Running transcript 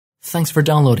Thanks for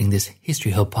downloading this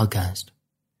History Hub podcast.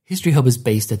 History Hub is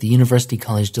based at the University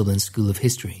College Dublin School of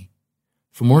History.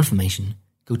 For more information,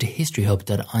 go to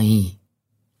historyhub.ie.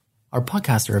 Our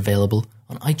podcasts are available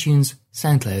on iTunes,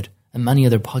 SoundCloud, and many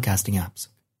other podcasting apps.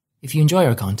 If you enjoy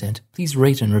our content, please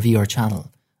rate and review our channel,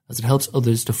 as it helps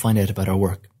others to find out about our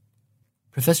work.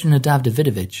 Professor Nadav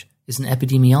Davidovich is an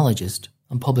epidemiologist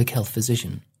and public health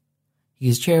physician. He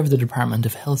is chair of the Department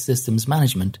of Health Systems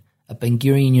Management at Ben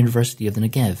Gurion University of the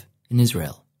Negev in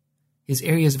Israel. His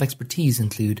areas of expertise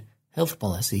include health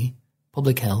policy,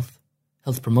 public health,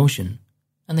 health promotion,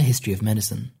 and the history of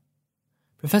medicine.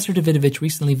 Professor Davidovich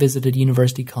recently visited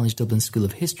University College Dublin School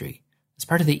of History as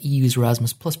part of the EU's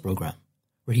Erasmus Plus programme,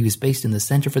 where he was based in the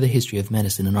Centre for the History of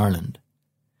Medicine in Ireland.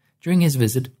 During his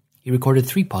visit, he recorded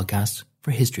 3 podcasts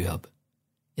for History Hub.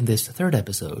 In this third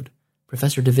episode,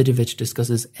 Professor Davidovich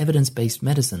discusses evidence-based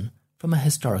medicine from a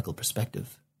historical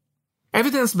perspective.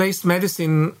 Evidence-based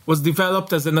medicine was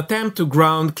developed as an attempt to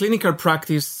ground clinical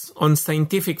practice on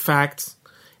scientific facts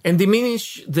and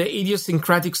diminish the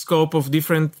idiosyncratic scope of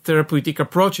different therapeutic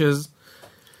approaches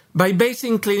by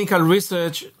basing clinical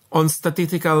research on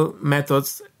statistical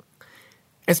methods,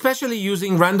 especially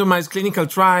using randomized clinical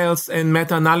trials and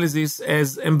meta-analysis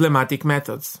as emblematic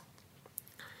methods.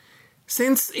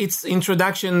 Since its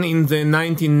introduction in the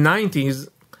 1990s,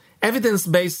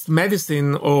 evidence-based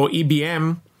medicine, or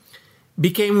EBM,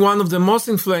 became one of the most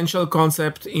influential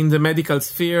concepts in the medical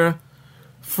sphere,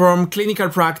 from clinical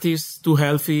practice to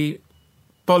healthy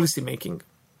policymaking.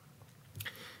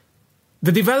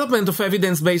 The development of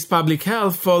evidence-based public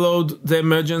health followed the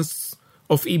emergence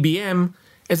of EBM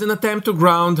as an attempt to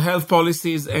ground health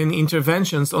policies and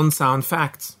interventions on sound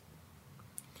facts.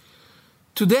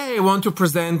 Today, I want to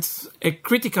present a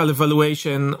critical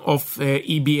evaluation of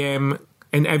EBM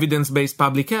and evidence-based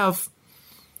public health,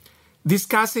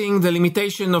 discussing the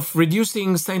limitation of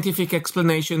reducing scientific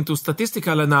explanation to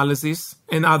statistical analysis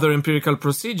and other empirical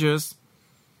procedures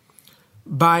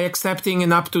by accepting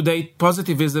an up-to-date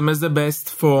positivism as the best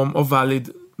form of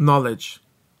valid knowledge.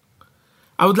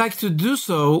 I would like to do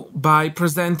so by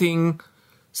presenting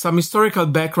some historical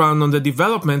background on the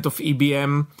development of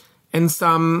EBM and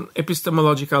some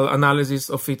epistemological analysis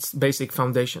of its basic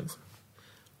foundations.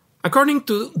 According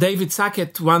to David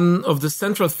Sackett, one of the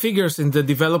central figures in the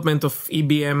development of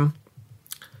EBM,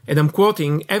 and I'm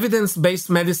quoting,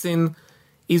 "Evidence-based medicine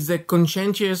is a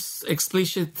conscientious,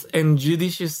 explicit, and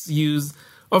judicious use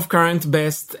of current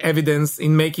best evidence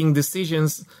in making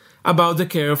decisions about the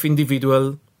care of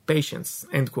individual patients."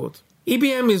 End quote.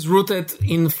 EBM is rooted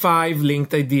in 5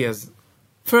 linked ideas.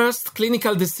 First,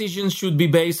 clinical decisions should be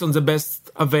based on the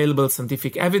best available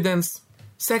scientific evidence.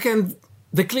 Second,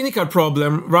 the clinical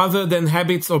problem, rather than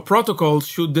habits or protocols,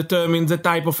 should determine the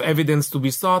type of evidence to be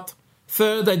sought.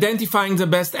 Third, identifying the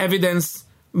best evidence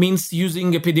means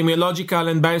using epidemiological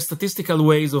and biostatistical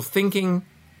ways of thinking.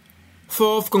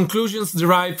 Fourth, conclusions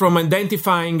derived from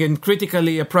identifying and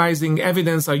critically appraising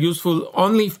evidence are useful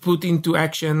only if put into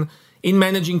action in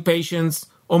managing patients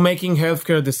or making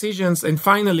healthcare decisions. And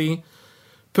finally,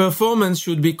 performance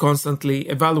should be constantly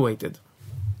evaluated.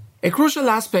 A crucial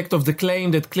aspect of the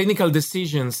claim that clinical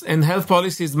decisions and health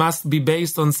policies must be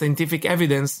based on scientific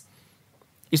evidence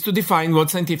is to define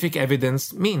what scientific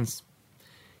evidence means.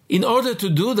 In order to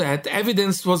do that,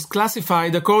 evidence was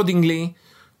classified accordingly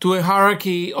to a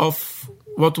hierarchy of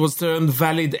what was termed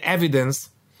valid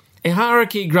evidence, a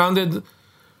hierarchy grounded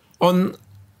on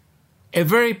a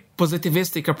very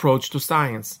positivistic approach to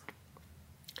science.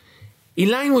 In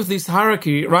line with this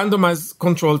hierarchy, randomized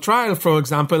controlled trials, for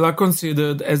example, are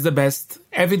considered as the best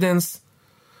evidence,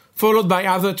 followed by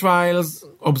other trials,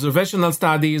 observational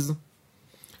studies,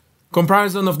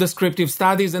 comparison of descriptive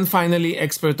studies, and finally,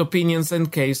 expert opinions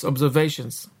and case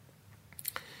observations.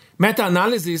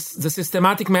 Meta-analysis, the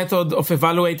systematic method of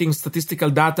evaluating statistical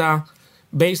data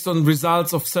based on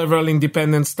results of several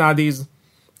independent studies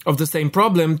of the same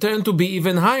problem, turned to be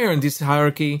even higher in this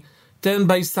hierarchy, termed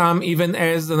by some even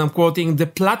as, and I'm quoting, the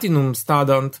platinum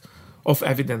standard of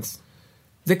evidence.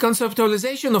 The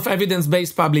conceptualization of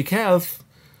evidence-based public health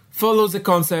follows the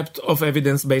concept of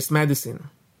evidence-based medicine.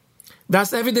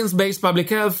 Thus, evidence-based public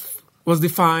health was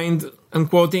defined, I'm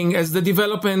quoting, as the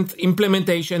development,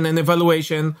 implementation, and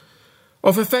evaluation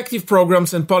of effective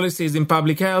programs and policies in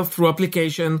public health through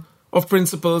application of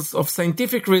principles of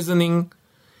scientific reasoning,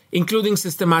 including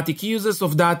systematic uses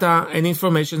of data and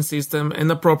information system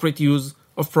and appropriate use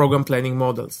of program planning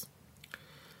models.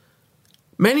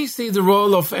 Many see the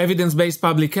role of evidence-based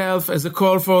public health as a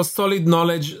call for solid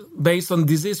knowledge based on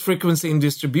disease frequency and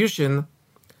distribution,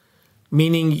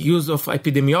 meaning use of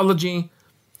epidemiology,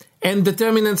 and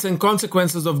determinants and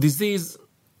consequences of disease,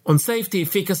 on safety,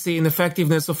 efficacy, and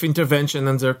effectiveness of intervention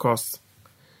and their costs.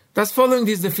 Thus, following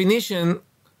this definition,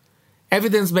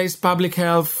 evidence-based public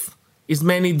health is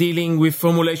mainly dealing with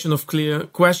formulation of clear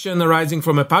question arising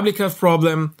from a public health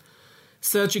problem,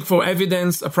 searching for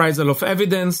evidence, appraisal of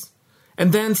evidence,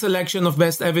 and then selection of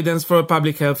best evidence for a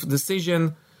public health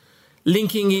decision,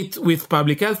 linking it with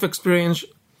public health experience,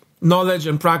 knowledge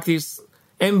and practice,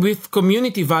 and with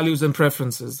community values and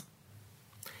preferences.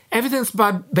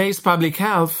 Evidence-based public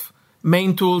health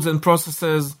main tools and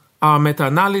processes are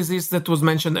meta-analysis that was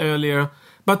mentioned earlier,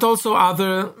 but also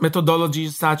other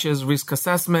methodologies such as risk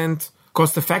assessment,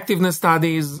 cost-effectiveness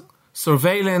studies,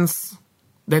 surveillance,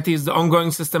 that is the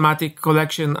ongoing systematic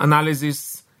collection,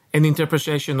 analysis, and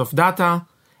interpretation of data,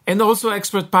 and also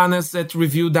expert panels that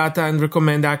review data and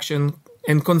recommend action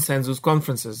and consensus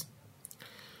conferences.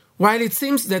 While it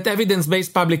seems that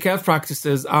evidence-based public health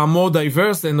practices are more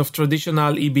diverse than of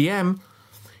traditional EBM,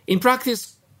 in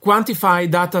practice,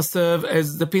 quantified data serve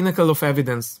as the pinnacle of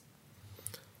evidence.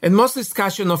 And most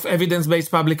discussion of evidence-based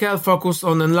public health focus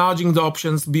on enlarging the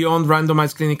options beyond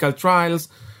randomized clinical trials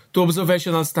to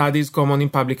observational studies common in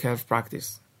public health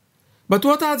practice. But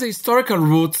what are the historical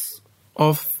roots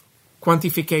of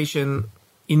quantification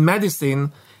in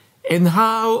medicine, and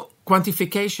how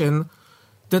quantification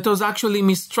that was actually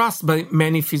mistrusted by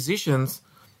many physicians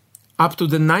up to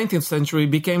the 19th century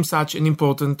became such an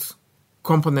important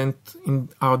component in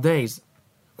our days?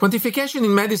 Quantification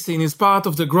in medicine is part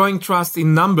of the growing trust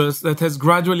in numbers that has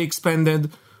gradually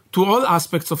expanded to all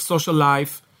aspects of social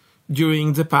life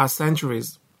during the past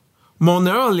centuries. More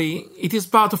narrowly, it is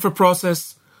part of a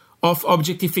process of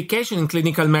objectification in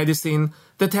clinical medicine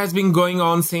that has been going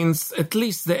on since at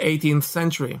least the 18th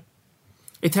century.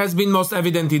 It has been most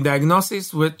evident in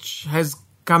diagnosis, which has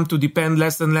come to depend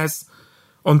less and less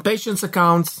on patients'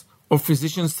 accounts or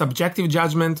physicians' subjective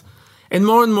judgment, and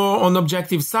more on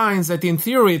objective science that, in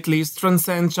theory at least,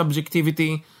 transcend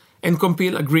subjectivity and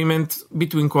compel agreement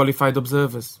between qualified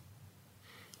observers.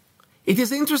 It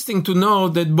is interesting to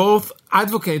note that both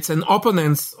advocates and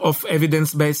opponents of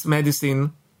evidence-based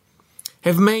medicine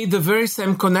have made the very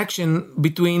same connection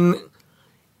between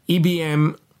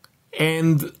EBM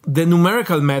and the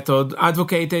numerical method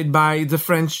advocated by the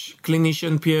French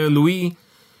clinician Pierre Louis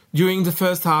during the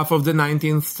first half of the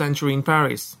 19th century in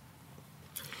Paris.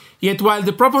 Yet while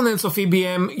the proponents of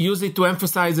EBM use it to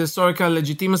emphasize the historical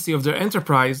legitimacy of their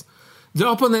enterprise, the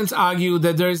opponents argue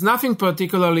that there is nothing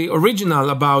particularly original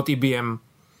about EBM,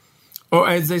 or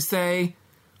as they say,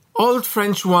 old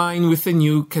French wine with a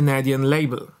new Canadian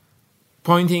label,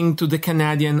 pointing to the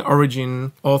Canadian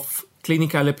origin of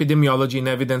clinical epidemiology and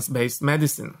evidence-based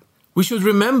medicine. We should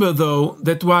remember, though,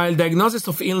 that while diagnosis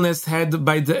of illness had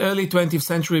by the early 20th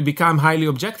century become highly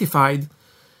objectified,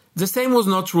 the same was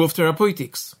not true of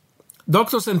therapeutics.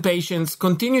 Doctors and patients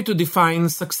continue to define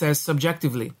success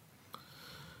subjectively.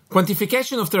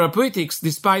 Quantification of therapeutics,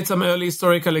 despite some early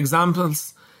historical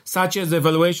examples, such as the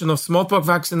evaluation of smallpox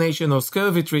vaccination or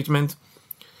scurvy treatment,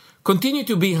 continue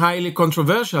to be highly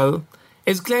controversial,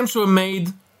 as claims were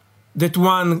made that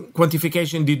one,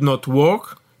 quantification did not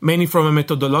work, mainly from a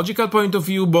methodological point of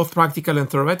view, both practical and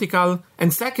theoretical,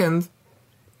 and second,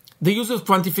 the use of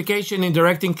quantification in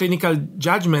directing clinical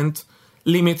judgment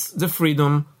limits the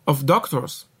freedom of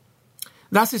doctors.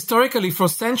 Thus, historically, for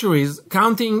centuries,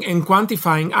 counting and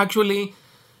quantifying actually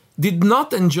did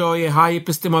not enjoy a high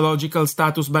epistemological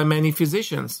status by many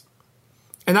physicians.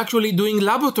 And actually doing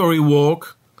laboratory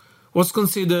work was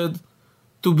considered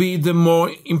to be the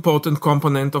more important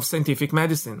component of scientific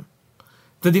medicine.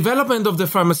 The development of the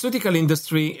pharmaceutical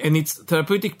industry and its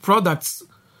therapeutic products,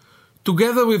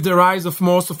 together with the rise of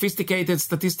more sophisticated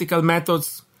statistical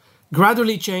methods,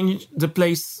 gradually changed the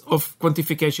place of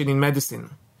quantification in medicine.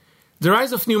 The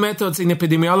rise of new methods in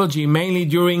epidemiology, mainly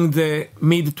during the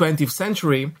mid-20th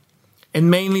century, and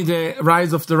mainly the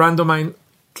rise of the randomized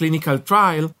clinical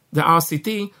trial, the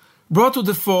RCT, brought to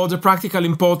the fore the practical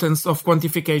importance of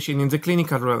quantification in the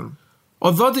clinical realm.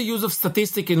 Although the use of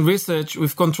statistics in research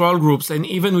with control groups and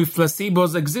even with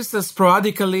placebos exists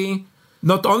sporadically,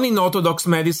 not only in orthodox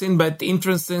medicine, but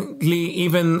interestingly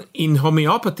even in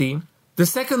homeopathy, the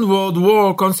Second World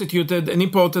War constituted an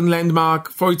important landmark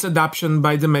for its adoption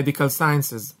by the medical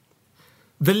sciences.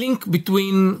 The link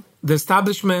between the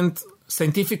establishment,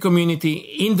 scientific community,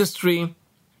 industry,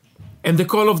 and the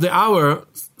call of the hour,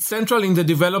 central in the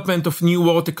development of new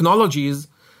war technologies,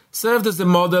 served as a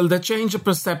model that changed the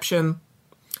perception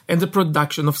and the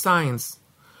production of science.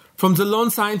 From the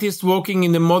lone scientist working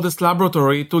in a modest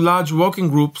laboratory to large working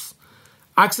groups,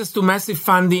 access to massive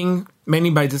funding, many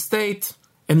by the state,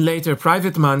 and later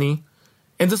private money,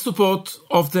 and the support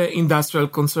of the industrial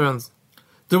concerns.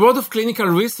 The world of clinical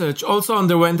research also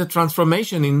underwent a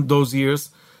transformation in those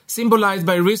years, symbolized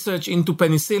by research into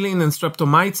penicillin and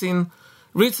streptomycin,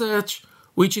 research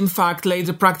which in fact laid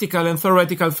the practical and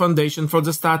theoretical foundation for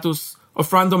the status of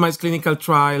randomized clinical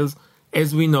trials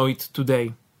as we know it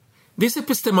today. This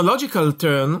epistemological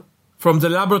turn from the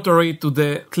laboratory to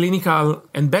the clinical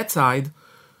and bedside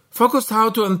focused how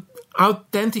to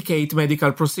authenticate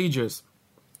medical procedures.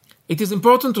 It is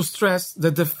important to stress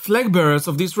that the flag bearers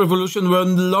of this revolution were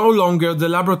no longer the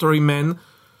laboratory men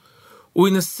who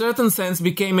in a certain sense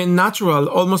became a natural,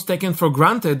 almost taken for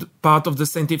granted part of the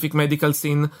scientific medical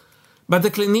scene, but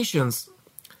the clinicians,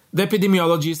 the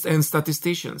epidemiologists and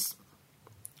statisticians.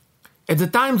 At the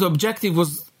time, the objective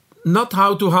was not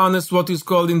how to harness what is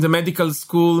called in the medical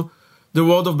school the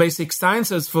world of basic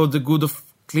sciences for the good of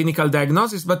clinical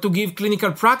diagnosis, but to give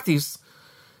clinical practice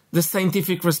the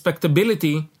scientific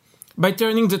respectability by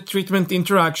turning the treatment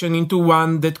interaction into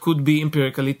one that could be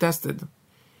empirically tested.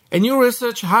 A new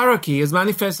research hierarchy, as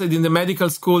manifested in the medical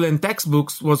school and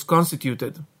textbooks, was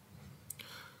constituted.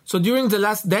 So during the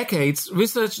last decades,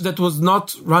 research that was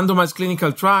not randomized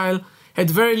clinical trial had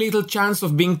very little chance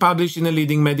of being published in a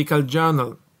leading medical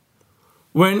journal.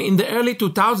 When in the early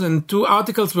 2000s, 2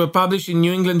 articles were published in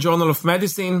New England Journal of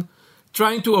Medicine,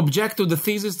 trying to object to the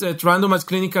thesis that randomized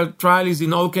clinical trial is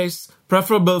in all cases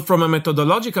preferable from a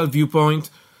methodological viewpoint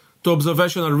to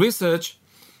observational research,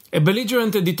 a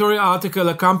belligerent editorial article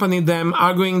accompanied them,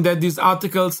 arguing that these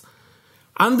articles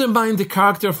undermine the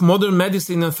character of modern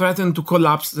medicine and threaten to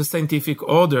collapse the scientific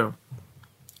order.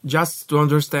 Just to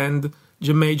understand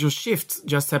the major shifts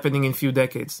just happening in few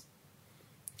decades.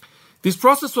 This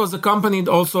process was accompanied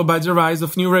also by the rise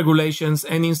of new regulations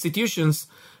and institutions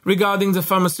regarding the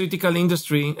pharmaceutical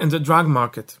industry and the drug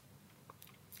market.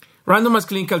 Randomized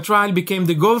clinical trial became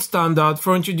the gold standard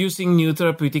for introducing new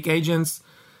therapeutic agents,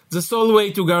 the sole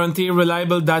way to guarantee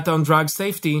reliable data on drug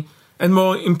safety and,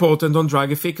 more important, on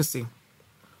drug efficacy.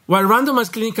 While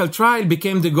randomized clinical trial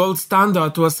became the gold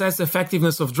standard to assess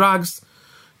effectiveness of drugs,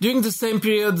 during the same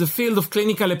period the field of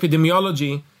clinical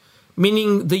epidemiology,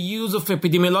 meaning the use of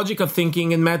epidemiological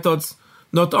thinking and methods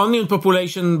not only in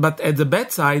population but at the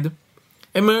bedside,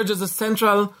 emerged as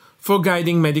central for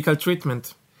guiding medical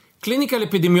treatment. Clinical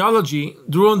epidemiology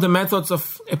drew on the methods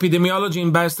of epidemiology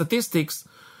and biostatistics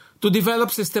to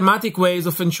develop systematic ways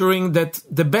of ensuring that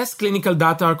the best clinical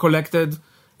data are collected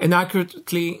and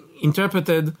accurately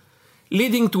interpreted,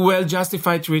 leading to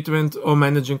well-justified treatment or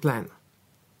managing plan.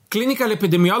 Clinical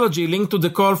epidemiology, linked to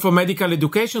the call for medical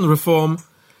education reform,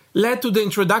 led to the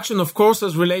introduction of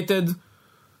courses related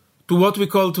to what we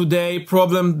call today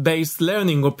problem-based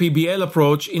learning or PBL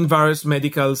approach in various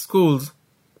medical schools,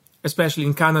 especially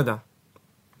in Canada.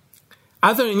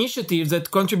 Other initiatives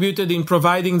that contributed in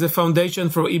providing the foundation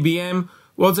for EBM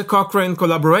was the Cochrane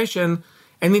collaboration,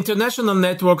 an international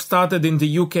network started in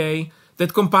the UK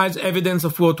that compiles evidence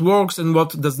of what works and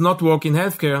what does not work in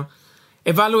healthcare,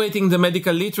 evaluating the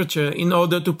medical literature in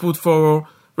order to put forward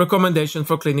recommendations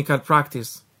for clinical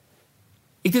practice.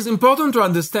 It is important to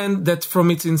understand that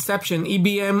from its inception,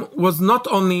 EBM was not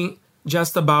only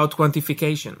just about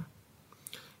quantification.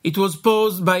 It was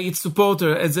posed by its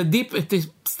supporter as a deep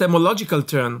epistemological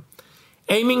turn,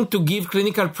 aiming to give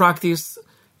clinical practice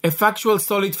a factual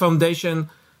solid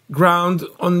foundation ground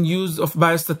on use of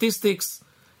biostatistics,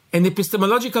 an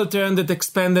epistemological turn that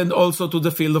expanded also to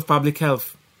the field of public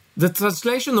health. The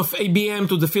translation of EBM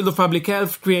to the field of public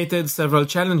health created several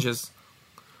challenges.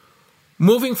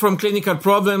 Moving from clinical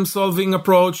problem-solving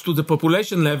approach to the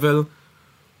population level,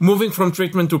 moving from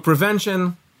treatment to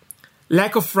prevention,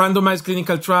 lack of randomized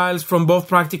clinical trials from both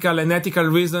practical and ethical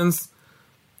reasons,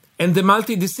 and the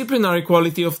multidisciplinary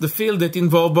quality of the field that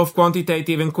involve both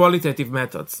quantitative and qualitative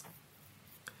methods.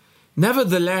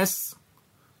 Nevertheless,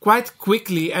 quite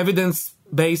quickly,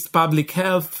 evidence-based public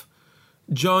health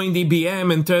joined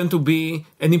EBM and turned to be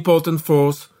an important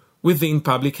force within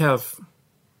public health.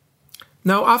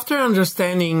 Now, after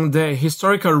understanding the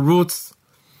historical roots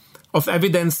of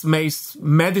evidence-based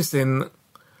medicine,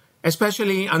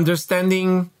 especially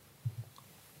understanding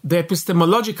the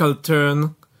epistemological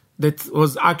turn that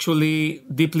was actually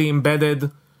deeply embedded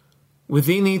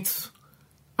within it,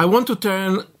 I want to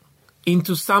turn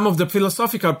into some of the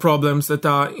philosophical problems that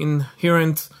are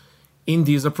inherent in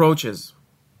these approaches.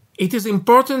 It is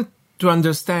important to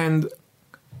understand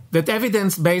that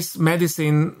evidence-based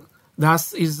medicine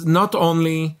thus is not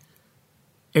only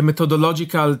a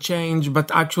methodological change,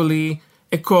 but actually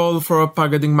a call for a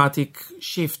paradigmatic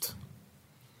shift.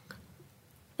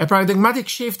 A paradigmatic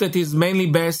shift that is mainly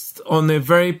based on a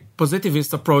very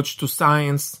positivist approach to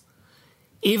science,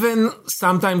 even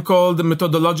sometimes called the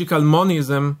methodological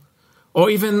monism, or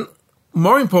even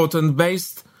more important,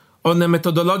 based on a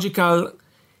methodological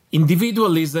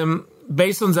individualism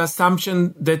based on the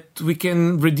assumption that we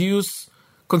can reduce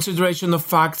consideration of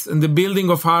facts and the building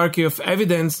of hierarchy of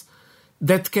evidence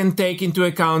that can take into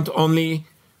account only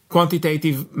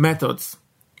quantitative methods.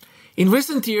 In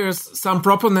recent years, some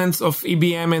proponents of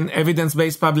EBM and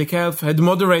evidence-based public health had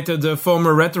moderated the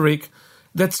former rhetoric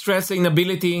that stressed the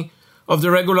inability of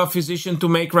the regular physician to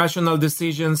make rational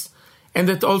decisions and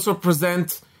that also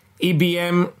present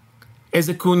EBM as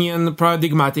a Kuhnian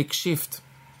paradigmatic shift.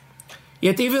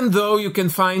 Yet even though you can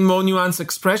find more nuanced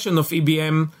expression of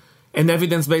EBM and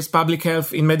evidence-based public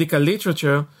health in medical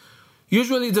literature,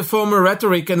 usually the former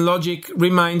rhetoric and logic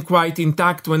remain quite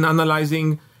intact when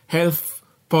analyzing health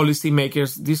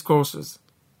policymakers' discourses.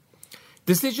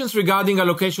 Decisions regarding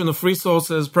allocation of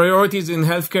resources, priorities in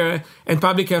healthcare and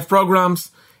public health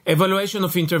programs, evaluation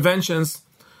of interventions,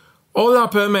 all are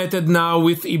permeated now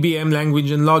with EBM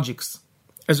language and logics.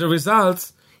 As a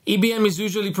result, EBM is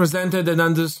usually presented and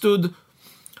understood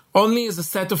only as a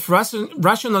set of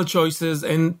rational choices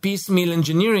and piecemeal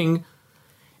engineering,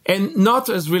 and not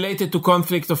as related to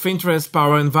conflict of interest,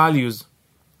 power, and values.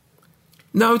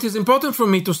 Now, it is important for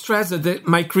me to stress that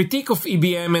my critique of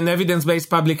EBM and evidence-based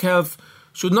public health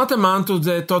should not amount to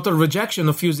the total rejection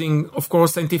of using, of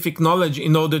course, scientific knowledge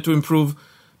in order to improve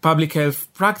public health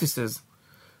practices.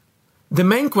 The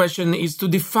main question is to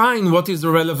define what is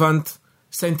the relevant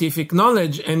scientific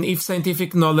knowledge, and if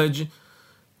scientific knowledge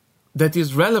that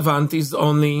is relevant is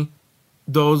only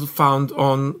those found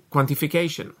on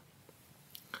quantification.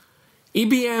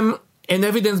 EBM and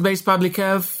evidence-based public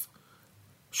health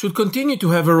should continue to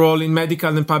have a role in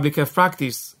medical and public health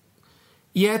practice.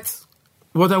 Yet,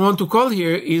 what I want to call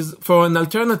here is for an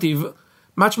alternative,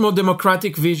 much more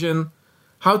democratic vision,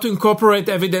 how to incorporate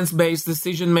evidence-based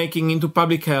decision-making into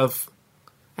public health,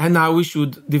 and how we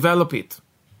should develop it.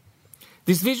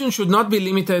 This vision should not be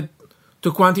limited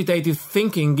to quantitative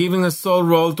thinking, giving a sole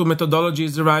role to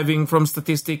methodologies deriving from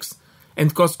statistics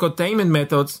and cost containment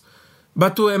methods,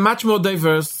 but to a much more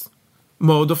diverse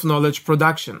mode of knowledge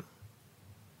production.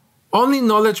 Only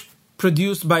knowledge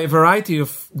produced by a variety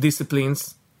of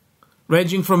disciplines,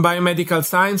 ranging from biomedical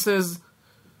sciences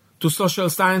to social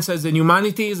sciences and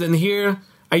humanities, and here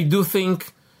I do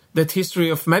think that history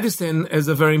of medicine has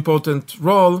a very important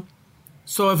role,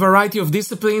 so a variety of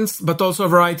disciplines, but also a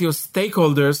variety of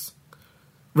stakeholders,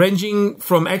 ranging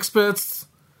from experts,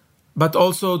 but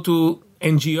also to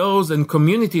NGOs and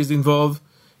communities involved,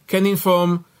 can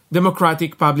inform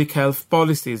democratic public health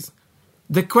policies.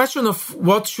 The question of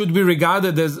what should be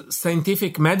regarded as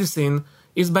scientific medicine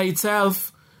is by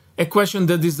itself a question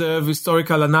that deserves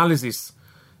historical analysis.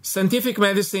 Scientific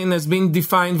medicine has been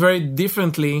defined very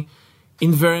differently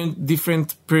in very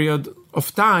different periods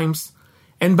of times,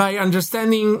 and by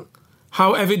understanding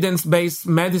how evidence-based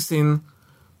medicine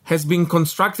has been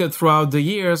constructed throughout the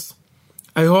years,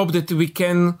 I hope that we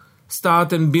can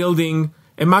start in building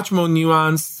a much more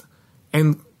nuanced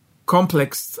and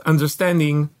complex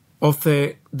understanding of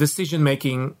the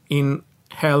decision-making in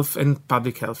health and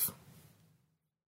public health.